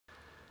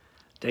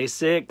Day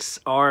 6,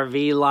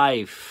 RV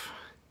life.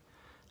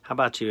 How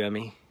about you,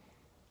 Emmy?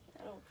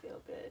 I don't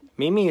feel good.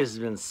 Mimi has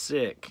been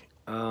sick.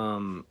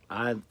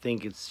 I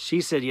think it's, she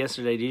said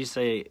yesterday, did you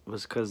say it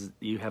was because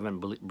you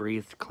haven't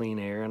breathed clean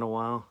air in a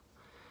while?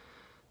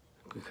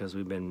 Because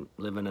we've been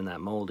living in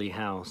that moldy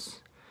house.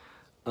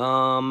 We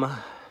don't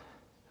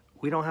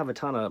have a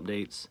ton of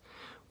updates.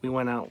 We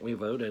went out, we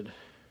voted.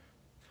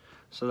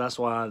 So that's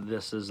why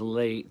this is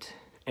late.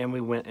 And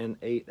we went and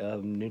ate a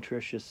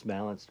nutritious,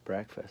 balanced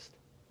breakfast.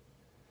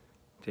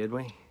 Did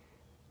we?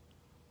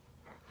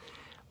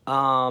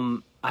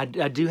 I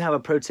do have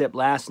a pro tip.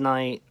 Last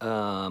night,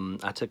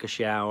 I took a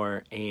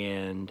shower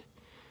and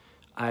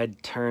I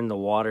turned the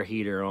water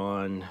heater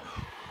on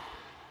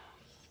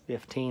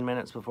 15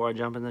 minutes before I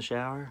jump in the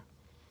shower.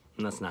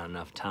 And that's not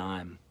enough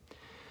time.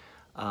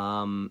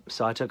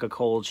 So I took a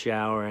cold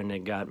shower and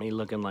it got me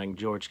looking like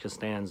George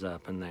Costanza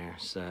up in there.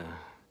 So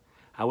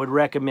I would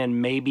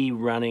recommend maybe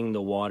running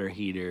the water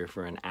heater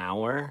for an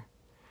hour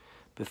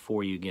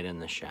before you get in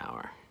the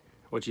shower.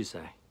 What'd you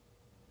say?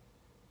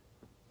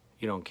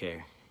 You don't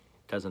care.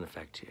 Doesn't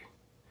affect you.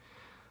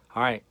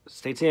 All right,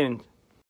 stay tuned.